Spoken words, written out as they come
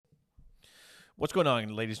What's going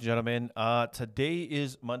on, ladies and gentlemen? Today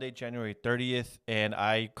is Monday, January 30th, and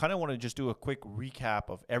I kind of want to just do a quick recap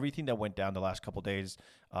of everything that went down the last couple days.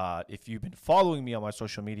 If you've been following me on my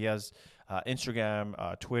social medias,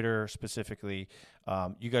 Instagram, Twitter specifically,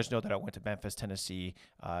 you guys know that I went to Memphis, Tennessee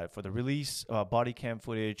for the release body cam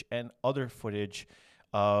footage and other footage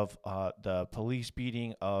of the police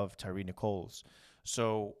beating of Tyree Nichols.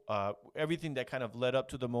 So everything that kind of led up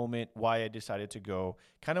to the moment, why I decided to go,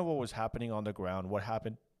 kind of what was happening on the ground, what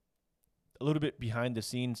happened a little bit behind the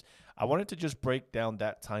scenes. I wanted to just break down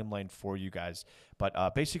that timeline for you guys.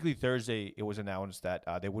 But basically Thursday, it was announced that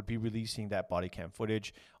they would be releasing that body cam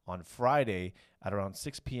footage on Friday at around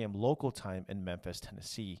 6 p.m. local time in Memphis,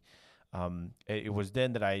 Tennessee. It was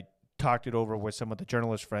then that I talked it over with some of the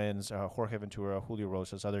journalist friends, Jorge Ventura, Julio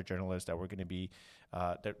Rosas, other journalists that were going to be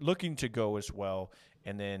they're looking to go as well.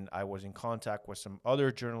 And then I was in contact with some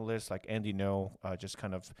other journalists like Andy No, just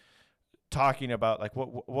kind of talking about like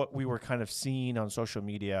what we were kind of seeing on social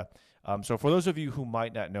media. So for those of you who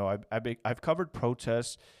might not know, I've covered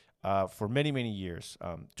protests for many years.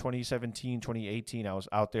 2017, 2018, I was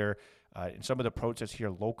out there in some of the protests here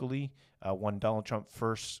locally when Donald Trump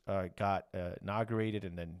first got inaugurated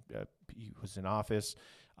and then he was in office.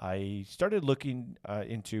 I started looking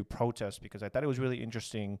into protests because I thought it was really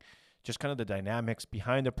interesting, just kind of the dynamics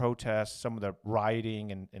behind the protests, some of the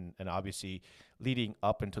rioting, and obviously leading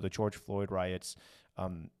up into the George Floyd riots.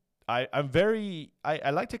 I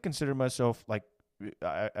like to consider myself like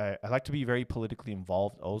I like to be very politically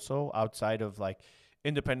involved also outside of like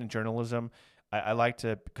independent journalism. I like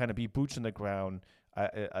to kind of be boots on the ground,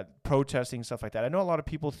 protesting, stuff like that. I know a lot of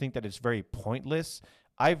people think that it's very pointless.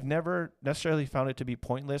 I've never necessarily found it to be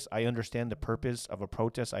pointless. I understand the purpose of a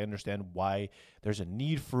protest. I understand why there's a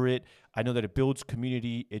need for it. I know that it builds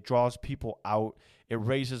community. It draws people out. It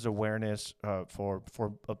raises awareness for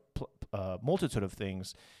a multitude of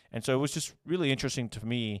things. And so it was just really interesting to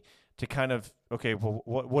me to kind of, okay, well,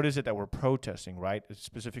 what is it that we're protesting, right?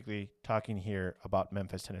 Specifically talking here about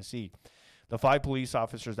Memphis, Tennessee. The 5 police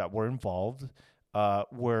officers that were involved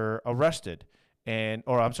were arrested not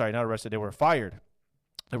arrested, they were fired.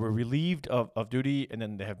 They were relieved of duty, and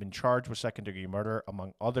then they have been charged with second-degree murder,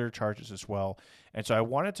 among other charges as well. And so I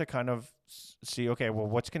wanted to kind of see, okay, well,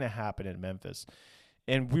 what's going to happen in Memphis?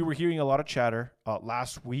 And we were hearing a lot of chatter.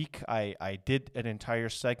 Last week, I did an entire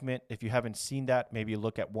segment. If you haven't seen that, maybe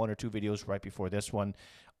look at 1 or 2 videos right before this one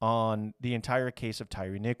on the entire case of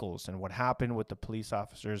Tyree Nichols and what happened with the police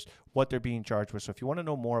officers, what they're being charged with. So if you want to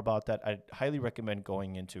know more about that, I highly recommend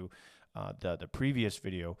going into the previous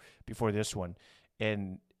video before this one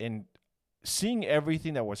and seeing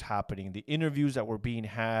everything that was happening, the interviews that were being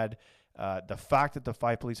had, the fact that the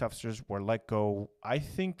 5 police officers were let go. I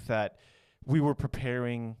think that we were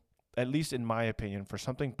preparing, at least in my opinion, for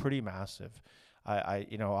something pretty massive.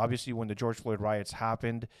 Obviously when the George Floyd riots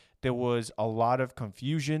happened, there was a lot of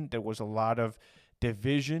confusion. There was a lot of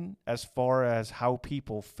division as far as how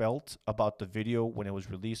people felt about the video when it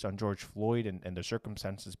was released on George Floyd and the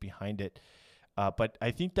circumstances behind it. But I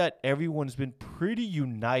think that everyone's been pretty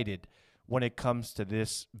united when it comes to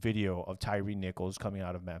this video of Tyree Nichols coming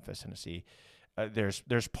out of Memphis, Tennessee.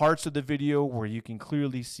 There's parts of the video where you can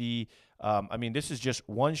clearly see. This is just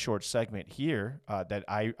one short segment here that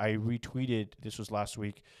I retweeted. This was last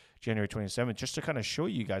week, January 27th, just to kind of show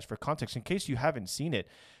you guys for context in case you haven't seen it.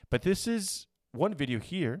 But this is one video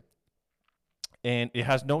here, and it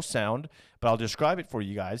has no sound, but I'll describe it for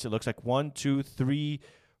you guys. It looks like 1, 2, 3,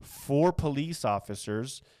 4 police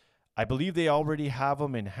officers. I believe they already have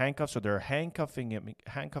him in handcuffs, so they're handcuffing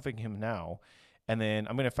him now. And then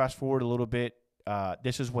I'm going to fast forward a little bit.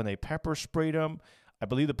 This is when they pepper sprayed him. I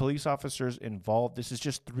believe the police officers involved, this is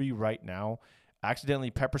just 3 right now, accidentally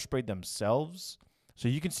pepper sprayed themselves. So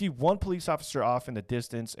you can see one police officer off in the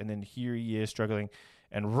distance, and then here he is struggling.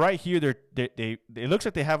 And right here, it looks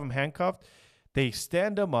like they have him handcuffed. They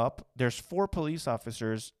stand him up. There's 4 police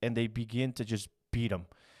officers, and they begin to just beat him.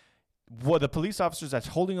 The police officers that's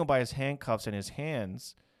holding him by his handcuffs and his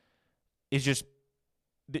hands is just,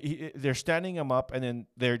 they're standing him up, and then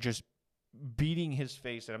they're just beating his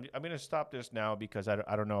face. And I'm going to stop this now because I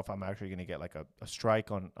don't know if I'm actually going to get like a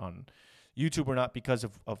strike on YouTube or not because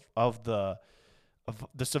of the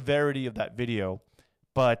severity of that video.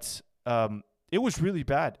 But it was really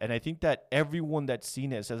bad. And I think that everyone that's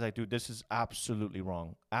seen it says like, dude, this is absolutely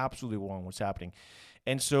wrong what's happening.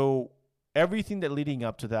 And so everything that leading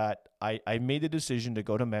up to that, I made the decision to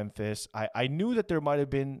go to Memphis. I knew that there might have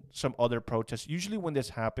been some other protests. Usually when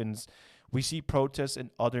this happens, we see protests in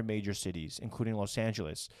other major cities, including Los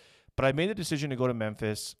Angeles. But I made the decision to go to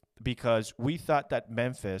Memphis because we thought that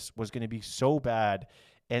Memphis was going to be so bad.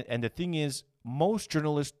 And the thing is, most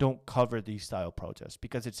journalists don't cover these style protests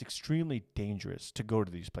because it's extremely dangerous to go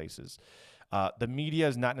to these places. The media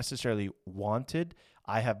is not necessarily wanted.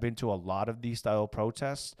 I have been to a lot of these style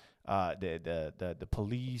protests. The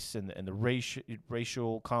police and the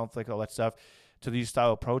racial conflict, all that stuff, to these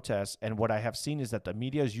style protests. And what I have seen is that the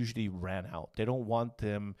media is usually ran out. They don't want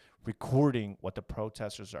them recording what the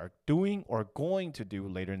protesters are doing or going to do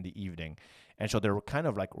later in the evening. And so they're kind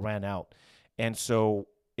of like ran out. And so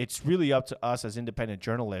it's really up to us as independent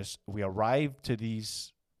journalists. We arrive to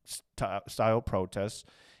these style protests,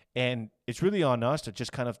 and it's really on us to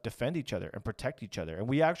just kind of defend each other and protect each other. And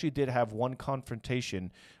we actually did have one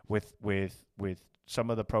confrontation with some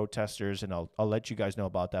of the protesters, and I'll let you guys know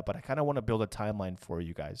about that. But I kind of want to build a timeline for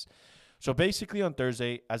you guys. So basically on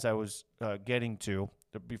Thursday, as I was getting to,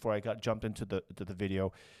 before I jumped into the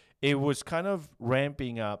video, it was kind of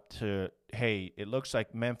ramping up to, hey, it looks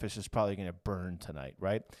like Memphis is probably going to burn tonight,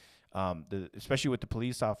 right? Especially with the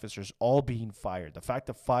police officers all being fired. The fact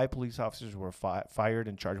that 5 police officers were fired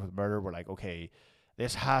and charged with murder, we're like, okay,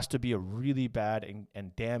 this has to be a really bad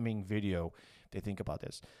and damning video if they think about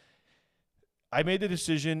this. I made the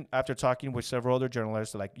decision after talking with several other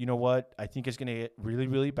journalists, like, you know what? I think it's going to get really,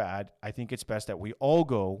 really bad. I think it's best that we all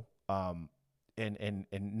go and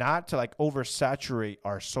not to like oversaturate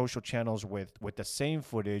our social channels with the same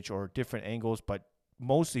footage or different angles, but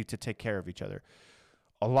mostly to take care of each other.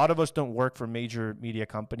 A lot of us don't work for major media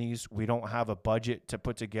companies. We don't have a budget to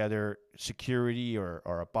put together security or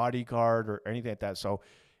a bodyguard or anything like that. So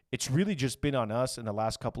it's really just been on us in the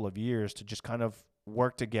last couple of years to just kind of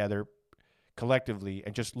work together collectively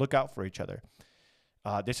and just look out for each other.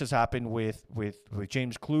 This has happened with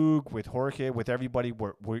James Klug, with Jorge, with everybody.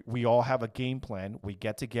 We all have a game plan. We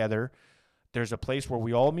get together. There's a place where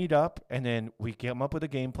we all meet up, and then we come up with a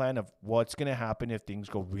game plan of what's going to happen if things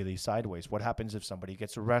go really sideways. What happens if somebody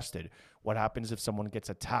gets arrested? What happens if someone gets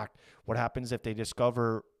attacked? What happens if they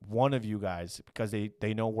discover one of you guys because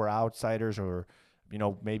they know we're outsiders, or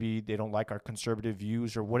maybe they don't like our conservative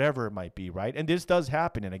views or whatever it might be, right? And this does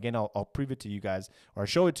happen. And again, I'll prove it to you guys, or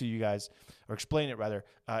show it to you guys, or explain it rather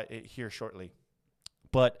here shortly.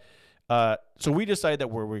 But so we decided that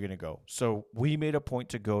where we're going to go. So we made a point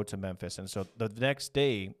to go to Memphis. And so the next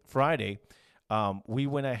day, Friday, we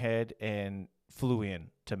went ahead and flew in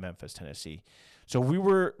to Memphis, Tennessee. So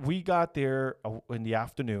we got there in the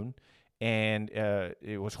afternoon. And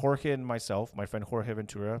it was Jorge and myself, my friend Jorge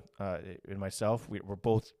Ventura, and myself. We were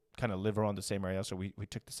both kind of live around the same area, so we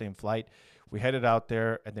took the same flight. We headed out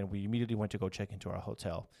there, and then we immediately went to go check into our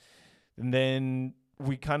hotel. And then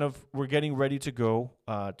we kind of were getting ready to go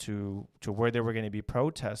to where they were going to be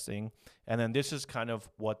protesting. And then this is kind of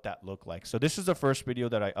what that looked like. So this is the first video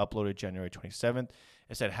that I uploaded January 27th.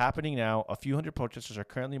 It said, happening now, a few hundred protesters are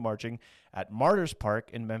currently marching at Martyrs Park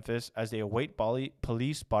in Memphis as they await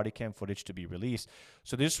police body cam footage to be released.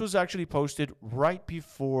 So this was actually posted right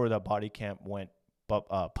before the body cam went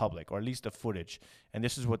public, or at least the footage. And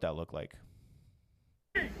this is what that looked like.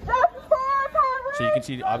 So you can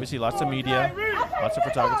see, obviously, lots of media, lots of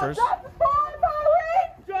photographers.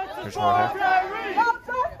 There's Jorge.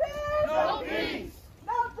 No peace!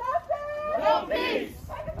 No justice! No peace!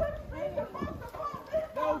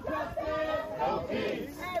 No justice! No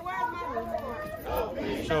peace! No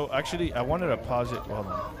peace! So actually, I wanted to pause it.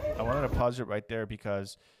 Well, I wanted to pause it right there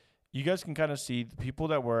because you guys can kind of see the people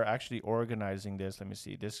that were actually organizing this. Let me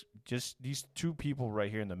see this. Just these 2 people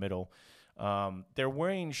right here in the middle. They're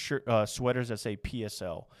wearing sweaters that say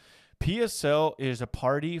PSL. PSL is a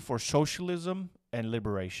party for socialism and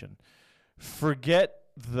liberation. Forget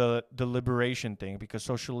the liberation thing, because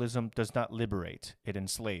socialism does not liberate. It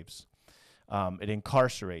enslaves. It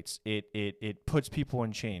incarcerates. It puts people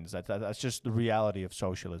in chains. That's just the reality of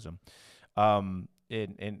socialism. And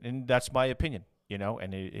that's my opinion,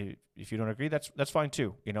 and if you don't agree, that's fine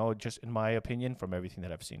too. Just in my opinion from everything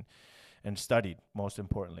that I've seen and studied, most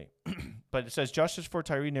importantly. But it says justice for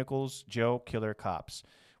Tyre Nichols, Joe, killer cops,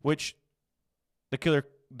 which the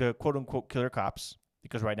quote unquote killer cops,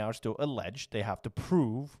 because right now it's still alleged, they have to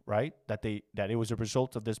prove, right, that it was a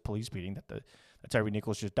result of this police beating that Tyre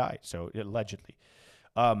Nichols just died. So allegedly.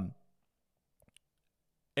 And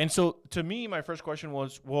so to me, my first question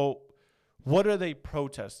was, well, what are they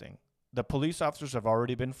protesting? The police officers have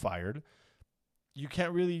already been fired. You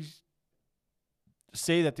can't really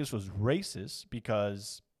say that this was racist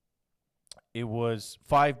because it was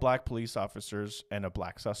 5 black police officers and a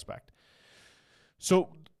black suspect.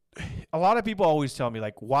 So a lot of people always tell me,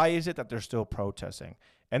 like, why is it that they're still protesting?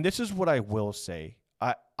 And this is what I will say.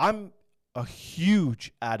 I'm a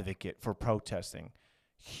huge advocate for protesting.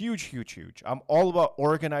 Huge, huge, huge. I'm all about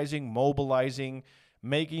organizing, mobilizing,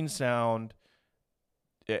 making sound,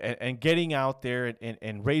 and getting out there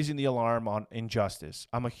and raising the alarm on injustice.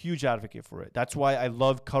 I'm a huge advocate for it. That's why I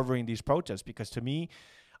love covering these protests, because to me,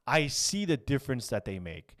 I see the difference that they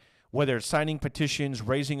make. Whether it's signing petitions,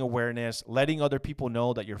 raising awareness, letting other people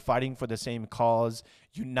know that you're fighting for the same cause,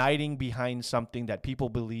 uniting behind something that people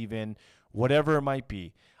believe in, whatever it might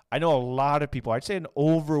be. I know a lot of people, I'd say an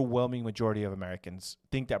overwhelming majority of Americans,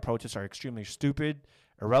 think that protests are extremely stupid,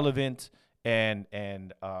 irrelevant, and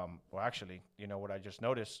well, actually, you know what I just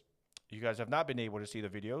noticed? You guys have not been able to see the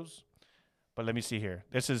videos, but let me see here.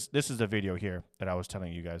 This is the video here that I was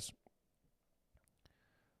telling you guys.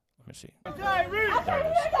 Let me see. Tyree! Justice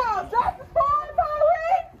for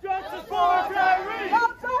Tyree! Justice for Tyree!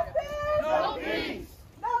 No justice! No peace!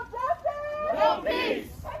 No justice! No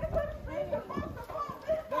peace! Take it to the streets and fuck the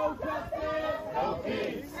police! No justice! No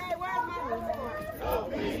peace! Hey, where's my report? No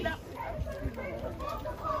peace!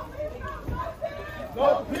 No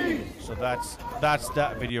peace! So that's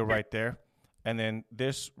that video right there. And then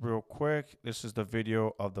this real quick, this is the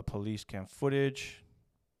video of the police cam footage.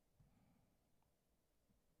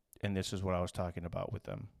 And this is what I was talking about with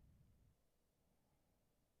them.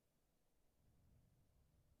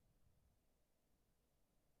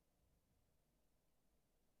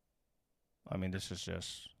 I mean, this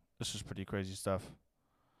is pretty crazy stuff.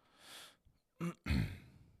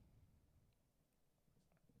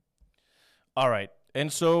 All right.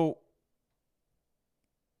 And so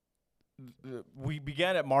we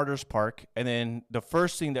began at Martyrs Park, and then the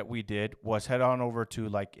first thing that we did was head on over to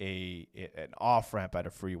like an off ramp at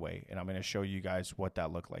a freeway, and I'm going to show you guys what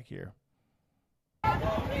that looked like here.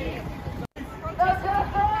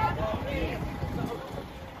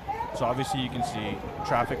 So obviously you can see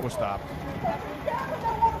traffic was stopped.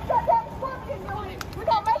 We're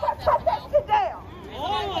gonna make her shut that shit down.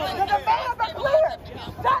 The demands are clear.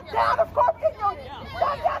 Shut down the Scorpion unit.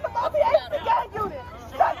 Shut down the multi-agency unit.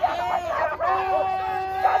 Shut down the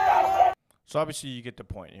Shut that shit. So obviously you get the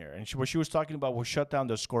point here. And what she was talking about was shut down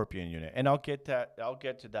the Scorpion unit. And I'll get to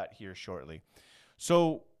that here shortly.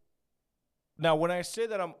 So now when I say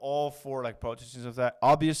that I'm all for like protesting of that,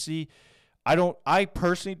 obviously I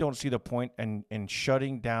personally don't see the point in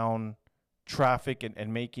shutting down traffic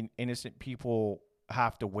and making innocent people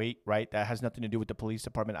have to wait, right? That has nothing to do with the police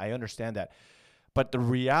department. I understand that. But the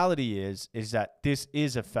reality is that this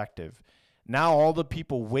is effective. Now all the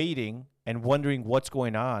people waiting and wondering what's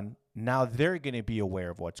going on, now they're going to be aware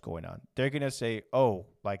of what's going on. They're going to say, oh,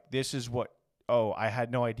 like this is what, oh, I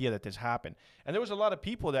had no idea that this happened. And there was a lot of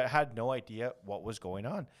people that had no idea what was going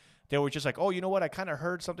on. They were just like, oh, you know what? I kind of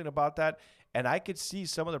heard something about that. And I could see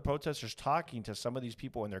some of the protesters talking to some of these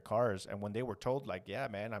people in their cars. And when they were told, like, yeah,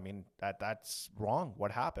 man, I mean, that's wrong.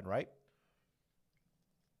 What happened, right?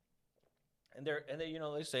 And they, you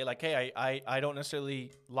know, they say like, hey, I don't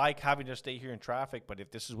necessarily like having to stay here in traffic, but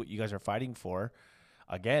if this is what you guys are fighting for,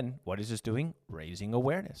 again, what is this doing? Raising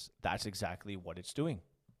awareness. That's exactly what it's doing.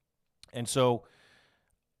 And so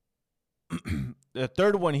the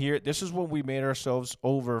third one here, this is when we made ourselves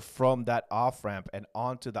over from that off-ramp and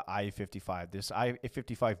onto the I-55. This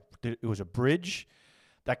I-55, it was a bridge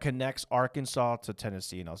that connects Arkansas to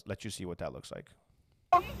Tennessee, and I'll let you see what that looks like.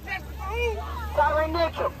 Sorry,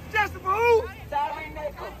 Nickel. Just a move. Sorry,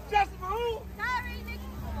 Nickel. Just a move. Sorry, Nickel.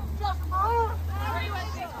 Just a move. Sorry,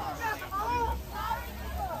 Nickel. Just a move. Sorry,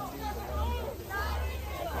 Nickel.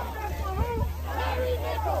 Just a move. Sorry,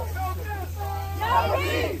 Nickel. No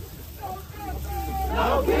peace.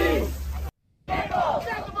 No peace. Nickel.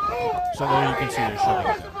 Just a move. So there you can see they're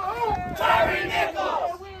showing. Sorry, Nickel.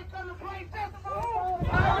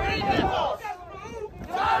 Sorry, Nickel.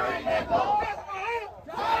 Sorry, Nickel.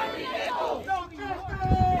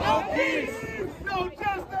 No peace! No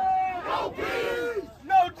justice! No peace!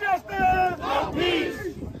 No justice! No peace!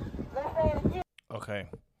 Okay.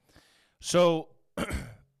 So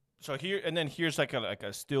so here, and then here's like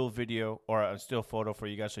a still video or a still photo for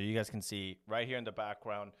you guys, so you guys can see right here in the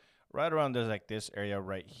background, right around there's like this area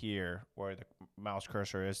right here where the mouse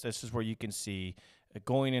cursor is. This is where you can see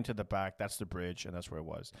going into the back. That's the bridge, and that's where it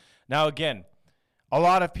was. Now again, a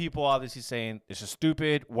lot of people obviously saying this is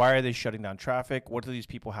stupid. Why are they shutting down traffic? What do these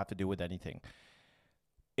people have to do with anything?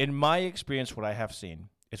 In my experience, what I have seen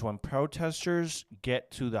is when protesters get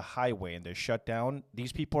to the highway and they're shut down,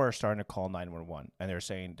 these people are starting to call 911 and they're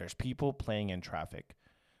saying there's people playing in traffic.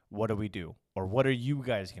 What do we do? Or what are you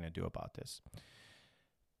guys going to do about this?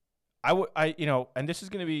 And this is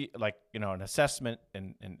going to be like, an assessment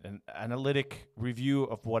and an analytic review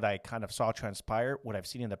of what I kind of saw transpire, what I've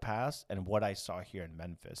seen in the past, and what I saw here in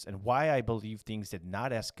Memphis, and why I believe things did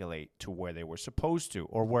not escalate to where they were supposed to,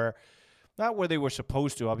 or not where they were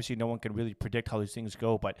supposed to. Obviously, no one can really predict how these things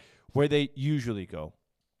go, but where they usually go.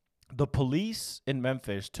 The police in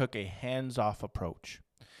Memphis took a hands-off approach.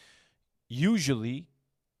 Usually,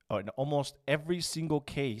 in almost every single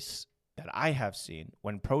case that I have seen,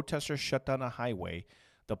 when protesters shut down a highway,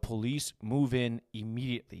 the police move in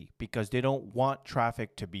immediately because they don't want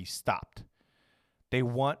traffic to be stopped. They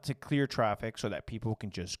want to clear traffic so that people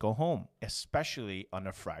can just go home, especially on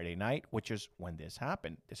a Friday night, which is when this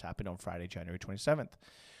happened. This happened on Friday, January 27th.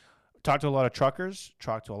 Talked to a lot of truckers,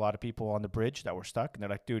 talked to a lot of people on the bridge that were stuck, and they're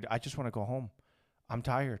like, dude, I just want to go home. I'm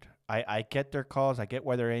tired. I get their calls. I get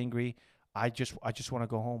why they're angry. I just want to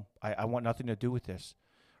go home. I want nothing to do with this,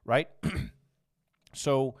 right?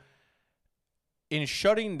 So in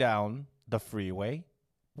shutting down the freeway,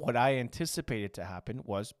 what I anticipated to happen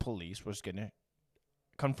was police was going to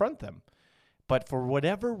confront them. But for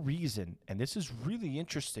whatever reason, and this is really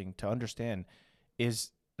interesting to understand,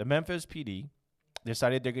 is the Memphis PD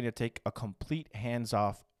decided they're going to take a complete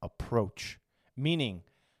hands-off approach, meaning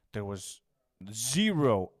there was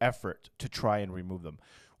zero effort to try and remove them.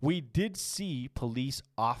 We did see police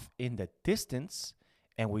off in the distance,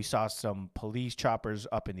 and we saw some police choppers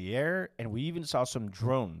up in the air, and we even saw some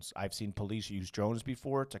drones. I've seen police use drones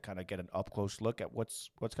before to kind of get an up-close look at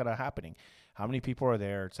what's kind of happening, how many people are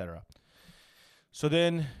there, etc. So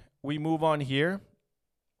then we move on here.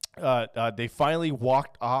 They finally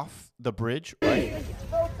walked off the bridge, right?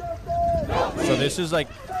 So this is like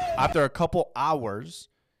after a couple hours,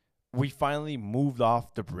 we finally moved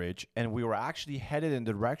off the bridge, and we were actually headed in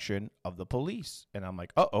the direction of the police. And I'm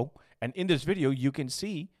like, uh-oh. And in this video, you can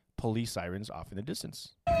see police sirens off in the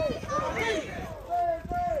distance.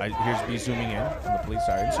 Here's me zooming in from the police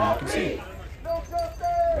sirens so you can see.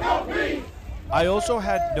 I also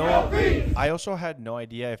had no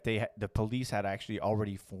idea if the police had actually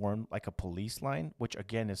already formed like a police line, which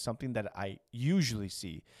again is something that I usually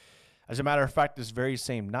see. As a matter of fact, this very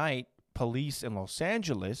same night, police in Los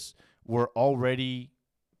Angeles were already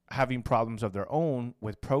having problems of their own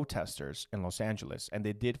with protesters in Los Angeles, and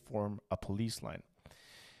they did form a police line.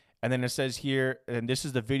 And then it says here, and this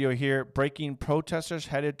is the video here, breaking protesters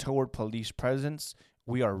headed toward police presence.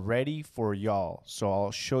 We are ready for y'all. So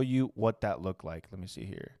I'll show you what that looked like. Let me see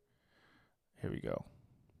here. Here we go.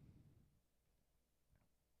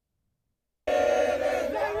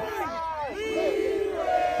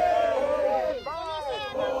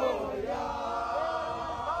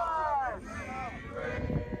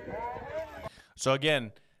 So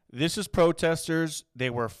again, this is protesters. They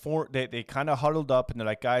were they kind of huddled up and they're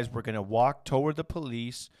like, guys, we're gonna walk toward the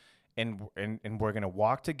police, and we're gonna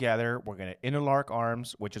walk together. We're gonna interlock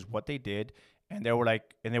arms, which is what they did. And they were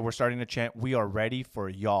like, and they were starting to chant, "We are ready for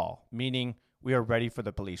y'all," meaning we are ready for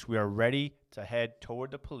the police. We are ready to head toward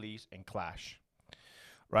the police and clash,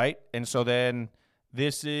 right? And so then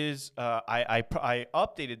this is I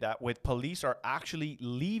updated that with police are actually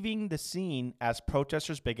leaving the scene as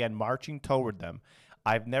protesters began marching toward them.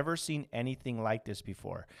 I've never seen anything like this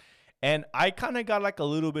before. And I kind of got like a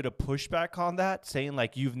little bit of pushback on that, saying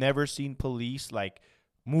like you've never seen police like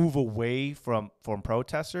move away from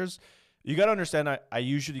protesters. You got to understand, I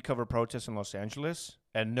usually cover protests in Los Angeles,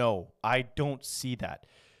 and no, I don't see that.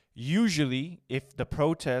 Usually, if the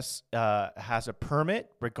protest has a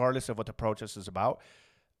permit, regardless of what the protest is about,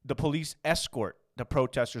 the police escort the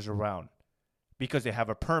protesters around because they have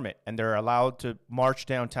a permit and they're allowed to march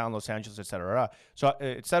downtown Los Angeles, et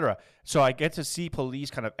cetera. So I get to see police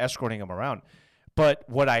kind of escorting them around. But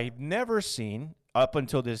what I've never seen up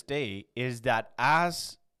until this day is that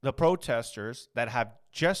as the protesters that have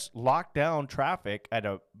just locked down traffic at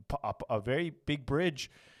a very big bridge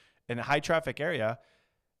in a high traffic area,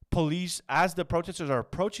 police, as the protesters are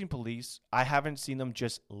approaching police, I haven't seen them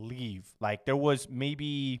just leave. Like there was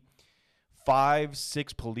maybe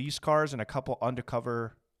 5-6 police cars and a couple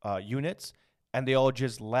undercover units, and they all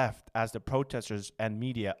just left as the protesters and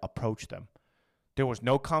media approached them. There was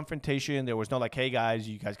no confrontation. There was no like, hey guys,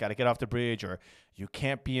 you guys got to get off the bridge, or you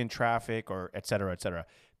can't be in traffic, or et cetera, et cetera.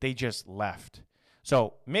 They just left.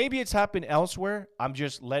 So maybe it's happened elsewhere. I'm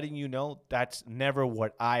just letting you know that's never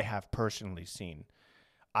what I have personally seen.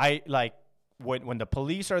 I like when the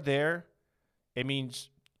police are there, it means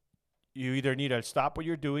you either need to stop what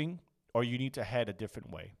you're doing or you need to head a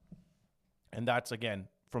different way. And that's, again,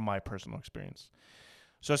 from my personal experience.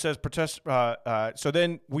 So it says protest. So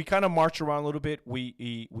then we kind of marched around a little bit.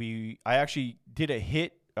 I actually did a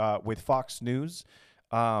hit with Fox News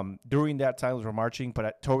during that time as we're marching.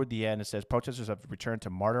 But toward the end, it says protesters have returned to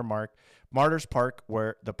Martyrs Park,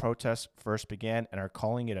 where the protests first began, and are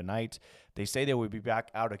calling it a night. They say they will be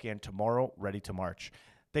back out again tomorrow, ready to march.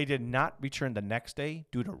 They did not return the next day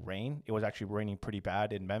due to rain. It was actually raining pretty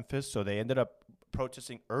bad in Memphis, so they ended up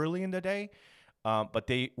protesting early in the day. But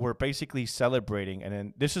they were basically celebrating. And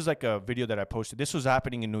then this is like a video that I posted. This was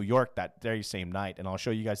happening in New York that very same night. And I'll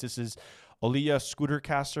show you guys. This is Aaliyah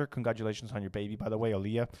Scootercaster. Congratulations on your baby, by the way,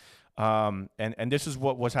 Aaliyah. And this is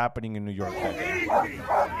what was happening in New York that day.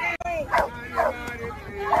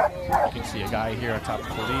 You can see a guy here on top of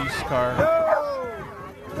the police car.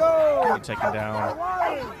 Getting taken down.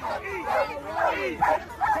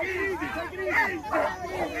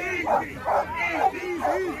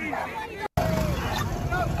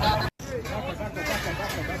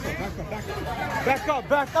 Back up,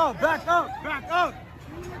 back up, back up, back up.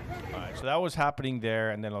 All right, so that was happening there,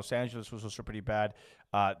 and then Los Angeles was also pretty bad.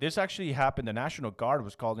 This actually happened. The National Guard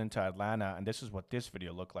was called into Atlanta, and this is what this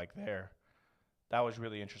video looked like there. That was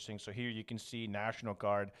really interesting. So here you can see National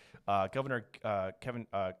Guard. Governor Kevin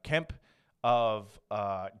Kemp of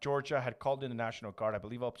Georgia had called in the National Guard. I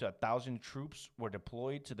believe up to 1,000 troops were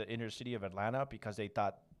deployed to the inner city of Atlanta because they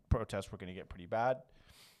thought protests were going to get pretty bad.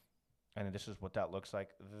 And this is what that looks like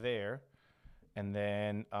there. And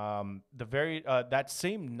then that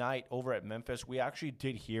same night over at Memphis, we actually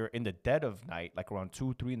did hear in the dead of night, like around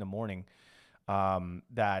 2, 3 in the morning,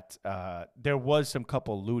 that there was some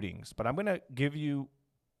couple lootings. But I'm going to give you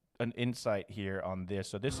an insight here on this.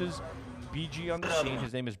 So this is BG on the scene.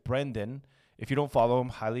 His name is Brendan. If you don't follow him,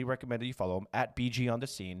 highly recommend that you follow him at BG on the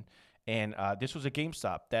scene. And this was a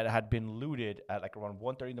GameStop that had been looted at like around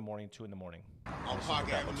 1:30 in the morning, 2 in the morning. On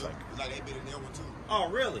Park Avenue. Like they been in there one too. Oh,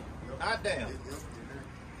 really? God damn.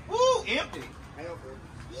 Ooh, empty.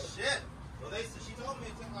 Shit. Well, she told me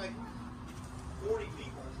it took like 40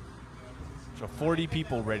 people. So 40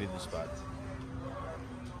 people raided the spot.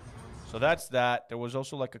 So that's that. There was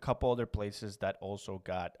also like a couple other places that also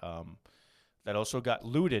got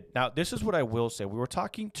looted. Now, this is what I will say. We were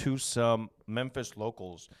talking to some Memphis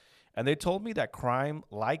locals, and they told me that crime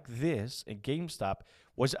like this in GameStop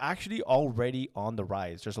was actually already on the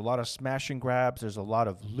rise. There's a lot of smash and grabs. There's a lot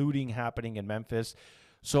of looting happening in Memphis.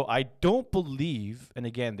 So I don't believe, and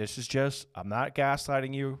again, this is just, I'm not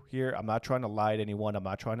gaslighting you here. I'm not trying to lie to anyone. I'm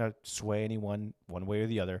not trying to sway anyone one way or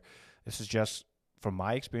the other. This is just from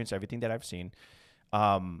my experience, everything that I've seen.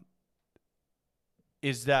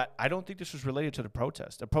 Is that I don't think this was related to the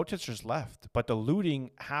protest. The protesters left, but the looting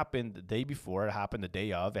happened the day before. It happened the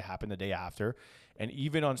day of. It happened the day after. And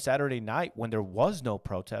even on Saturday night, when there was no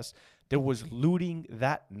protest, there was looting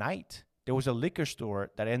that night. There was a liquor store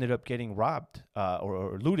that ended up getting robbed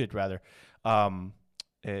or looted, rather, in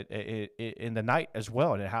the night as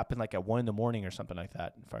well. And it happened like at 1 in the morning or something like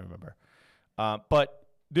that, if I remember. But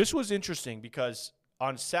this was interesting because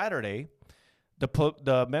on Saturday,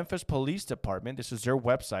 the Memphis Police Department, this is their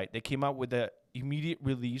website, they came out with an immediate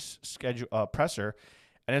release schedule presser,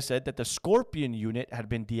 and it said that the Scorpion unit had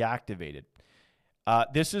been deactivated.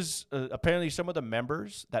 This is apparently some of the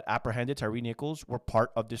members that apprehended Tyre Nichols were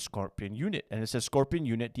part of the Scorpion unit, and it says Scorpion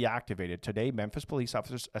unit deactivated. Today, Memphis police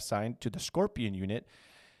officers assigned to the Scorpion unit,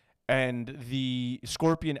 and the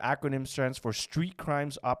Scorpion acronym stands for Street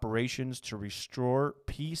Crimes Operations to Restore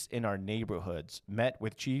Peace in Our Neighborhoods, met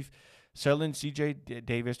with Chief Selin C.J.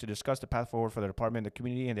 Davis to discuss the path forward for the department, the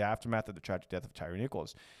community, and the aftermath of the tragic death of Tyre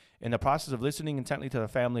Nichols. In the process of listening intently to the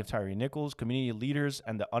family of Tyre Nichols, community leaders,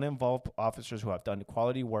 and the uninvolved officers who have done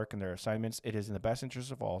quality work in their assignments, it is in the best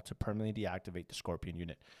interest of all to permanently deactivate the Scorpion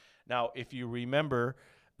unit. Now, if you remember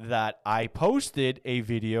that I posted a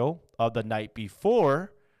video of the night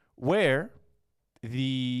before where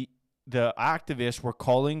the activists were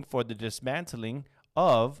calling for the dismantling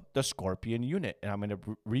of the Scorpion unit, and I'm going to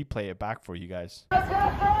replay it back for you guys.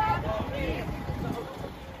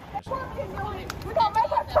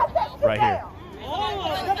 Right here.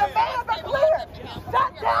 The demands are clear.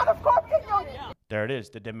 Shut down the Scorpion unit. There it is.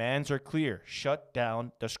 The demands are clear. Shut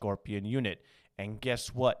down the Scorpion unit. And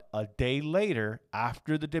guess what? A day later,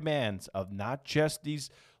 after the demands of not just these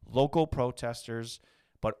local protesters,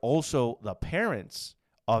 but also the parents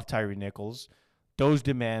of Tyre Nichols, those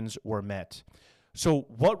demands were met. So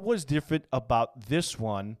what was different about this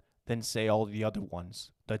one than, say, all the other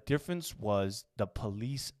ones? The difference was the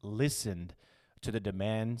police listened to the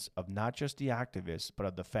demands of not just the activists, but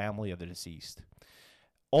of the family of the deceased.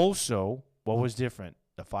 Also, what was different?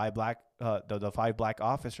 The five black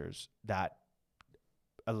officers that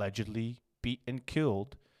allegedly beat and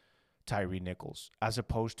killed Tyre Nichols, as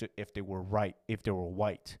opposed to if they were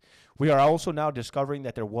white. We are also now discovering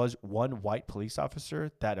that there was one white police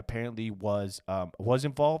officer that apparently was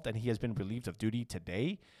involved, and he has been relieved of duty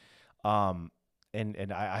today.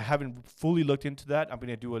 And I haven't fully looked into that. I'm going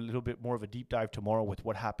to do a little bit more of a deep dive tomorrow with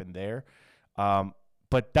what happened there.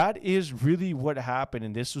 But that is really what happened,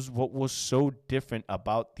 and this is what was so different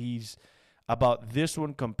about these about this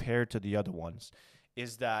one compared to the other ones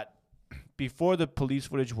is that before the police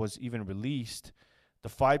footage was even released, the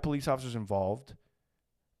 5 police officers involved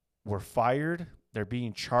were fired. They're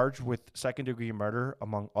being charged with second-degree murder,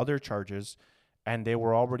 among other charges, and they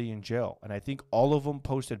were already in jail. And I think all of them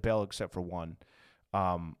posted bail except for one.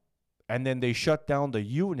 And then they shut down the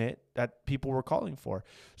unit that people were calling for.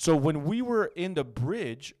 So when we were in the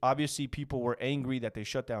bridge, obviously people were angry that they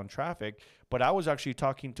shut down traffic. But I was actually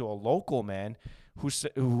talking to a local man,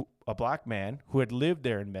 a black man who had lived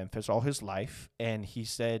there in Memphis all his life, and he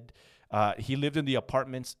said he lived in the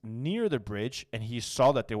apartments near the bridge, and he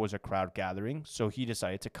saw that there was a crowd gathering, so he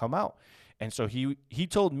decided to come out. And so he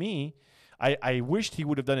told me, I wished he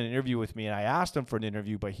would have done an interview with me, and I asked him for an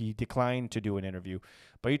interview, but he declined to do an interview.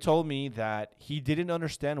 But he told me that he didn't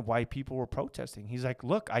understand why people were protesting. He's like,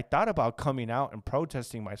 look, I thought about coming out and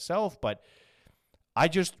protesting myself, but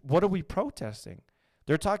what are we protesting?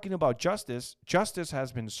 They're talking about justice. Justice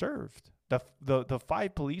has been served. The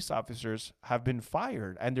 5 police officers have been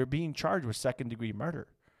fired, and they're being charged with second-degree murder.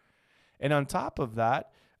 And on top of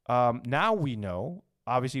that, now we know,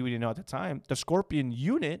 obviously we didn't know at the time, the Scorpion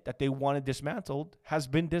unit that they wanted dismantled has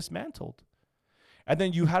been dismantled. And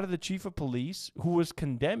then you had the chief of police who was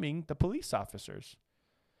condemning the police officers.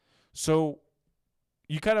 So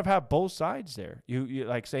you kind of have both sides there. You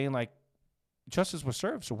like saying like justice was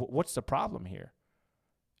served. So what's the problem here?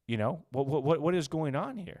 You know, what is going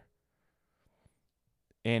on here?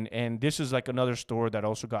 And this is like another store that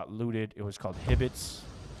also got looted. It was called Hibbett's.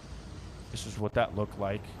 This is what that looked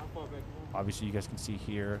like. Obviously, you guys can see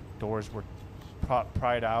here, doors were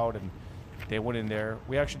pried out, and they went in there.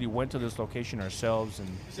 We actually went to this location ourselves, and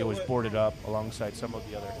it was boarded up alongside some of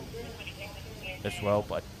the other as well.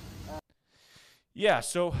 But yeah,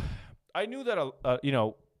 so I knew that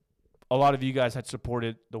a lot of you guys had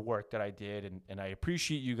supported the work that I did, and I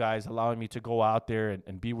appreciate you guys allowing me to go out there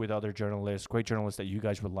and be with other journalists, great journalists that you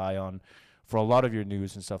guys rely on for a lot of your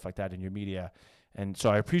news and stuff like that in your media. And so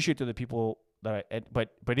I appreciate the people that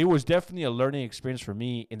but it was definitely a learning experience for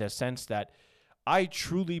me in the sense that I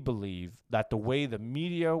truly believe that the way the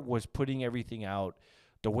media was putting everything out,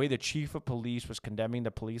 the way the chief of police was condemning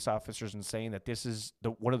the police officers and saying that this is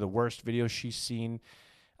one of the worst videos she's seen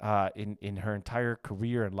in her entire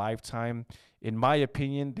career and lifetime. In my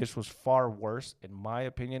opinion, this was far worse, in my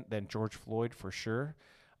opinion, than George Floyd for sure.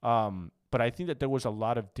 But I think that there was a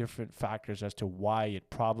lot of different factors as to why it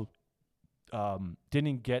probably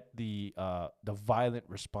didn't get the violent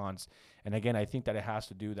response. And again, I think that it has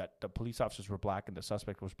to do that the police officers were black and the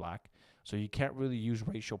suspect was black. So you can't really use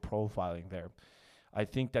racial profiling there. I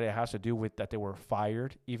think that it has to do with that they were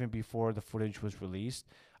fired even before the footage was released.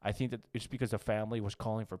 I think that it's because the family was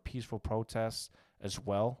calling for peaceful protests as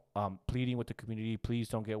well, pleading with the community, please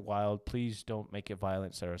don't get wild, please don't make it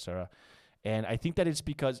violent, et cetera, et cetera. And I think that it's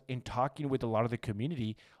because in talking with a lot of the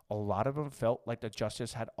community, a lot of them felt like the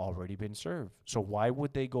justice had already been served. So why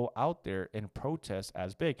would they go out there and protest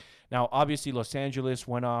as big? Now, obviously, Los Angeles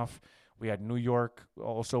went off. We had New York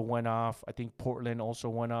also went off. I think Portland also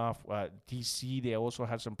went off. D.C., they also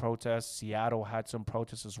had some protests. Seattle had some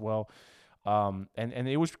protests as well. And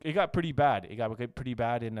it got pretty bad. It got pretty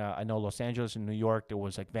bad in I know Los Angeles and New York. There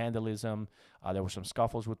was like vandalism. There were some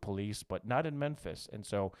scuffles with police, but not in Memphis. And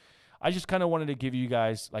so I just kind of wanted to give you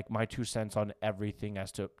guys like my 2 cents on everything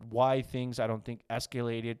as to why things I don't think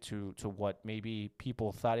escalated to what maybe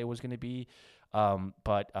people thought it was going to be.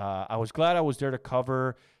 But I was glad I was there to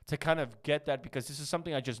cover, to kind of get that, because this is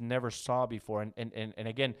something I just never saw before. And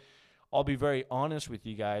again, I'll be very honest with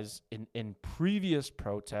you guys. In previous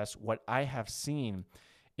protests, what I have seen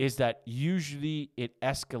is that usually it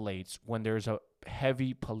escalates when there's a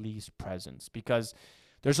heavy police presence, because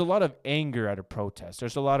there's a lot of anger at a protest.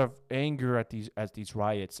 There's a lot of anger at these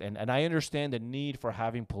riots. And I understand the need for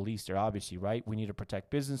having police there, obviously, right? We need to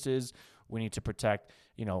protect businesses. We need to protect,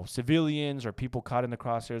 civilians or people caught in the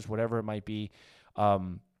crosshairs, whatever it might be.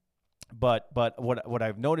 But what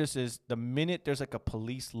I've noticed is the minute there's like a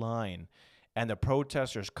police line and the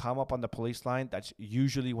protesters come up on the police line, that's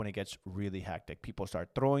usually when it gets really hectic. People start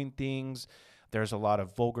throwing things. There's a lot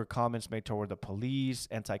of vulgar comments made toward the police,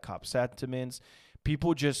 anti-cop sentiments.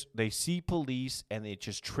 People they see police and it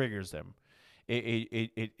just triggers them.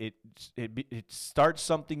 It starts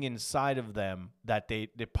something inside of them that they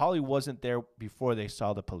probably wasn't there before they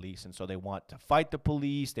saw the police. And so they want to fight the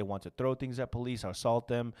police. They want to throw things at police, assault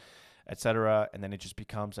them, etc. And then it just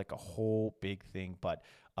becomes like a whole big thing. But,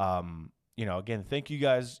 again, thank you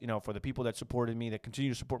guys, for the people that supported me, that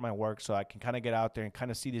continue to support my work, so I can kind of get out there and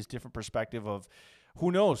kind of see this different perspective of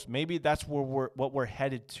who knows? Maybe that's where we're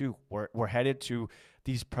headed to. We're headed to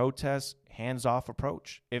these protests, hands-off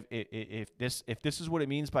approach. If this is what it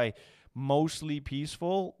means by mostly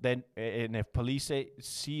peaceful, then and if police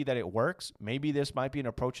see that it works, maybe this might be an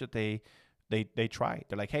approach that they try.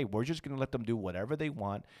 They're like, hey, we're just gonna let them do whatever they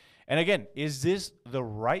want. And again, is this the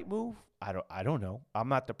right move? I don't know. I'm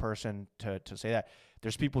not the person to say that.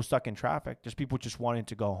 There's people stuck in traffic. There's people just wanting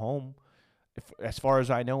to go home. As far as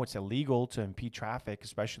I know, it's illegal to impede traffic,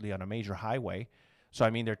 especially on a major highway. So, I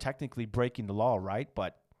mean, they're technically breaking the law, right?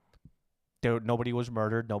 But nobody was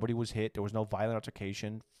murdered. Nobody was hit. There was no violent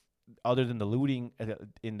altercation. Other than the looting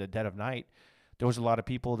in the dead of night, there was a lot of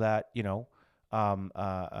people that, it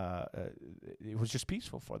was just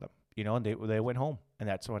peaceful for them, and they went home. And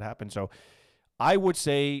that's what happened. So I would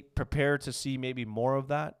say prepare to see maybe more of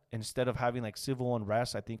that. Instead of having like civil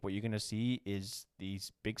unrest, I think what you're going to see is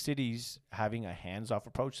these big cities having a hands-off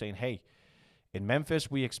approach, saying, hey, in Memphis,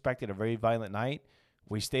 we expected a very violent night.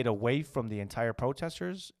 We stayed away from the entire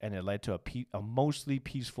protesters, and it led to a mostly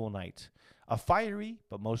peaceful night. A fiery,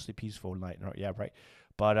 but mostly peaceful night. Yeah, right.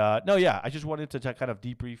 But, no, yeah, I just wanted to kind of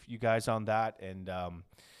debrief you guys on that. And,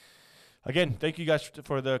 again, thank you guys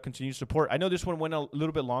for the continued support. I know this one went a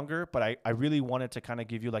little bit longer, but I really wanted to kind of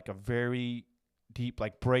give you like a very deep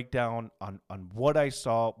like breakdown on what I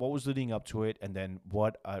saw, what was leading up to it, and then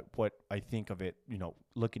what I think of it,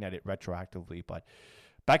 looking at it retroactively. But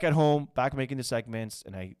back at home, back making the segments,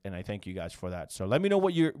 and I thank you guys for that. So let me know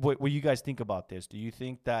what you guys think about this. Do you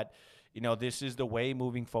think that this is the way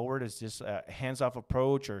moving forward? Is this a hands-off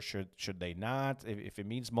approach, or should they not? If it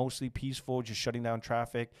means mostly peaceful, just shutting down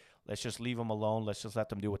traffic, let's just leave them alone. Let's just let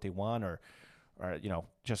them do what they want, or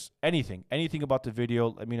just anything about the video.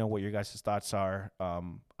 Let me know what your guys' thoughts are.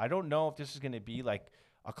 I don't know if this is going to be like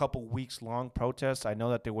a couple weeks long protest. I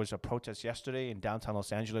know that there was a protest yesterday in downtown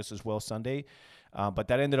Los Angeles as well, Sunday, but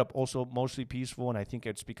that ended up also mostly peaceful. And I think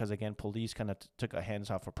it's because, again, police kind of took a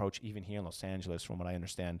hands-off approach even here in Los Angeles, from what I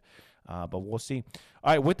understand. But we'll see.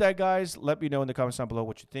 All right, with that, guys, let me know in the comments down below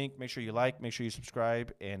what you think. Make sure you like, make sure you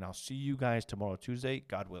subscribe, and I'll see you guys tomorrow, Tuesday,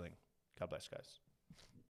 God willing. God bless, guys.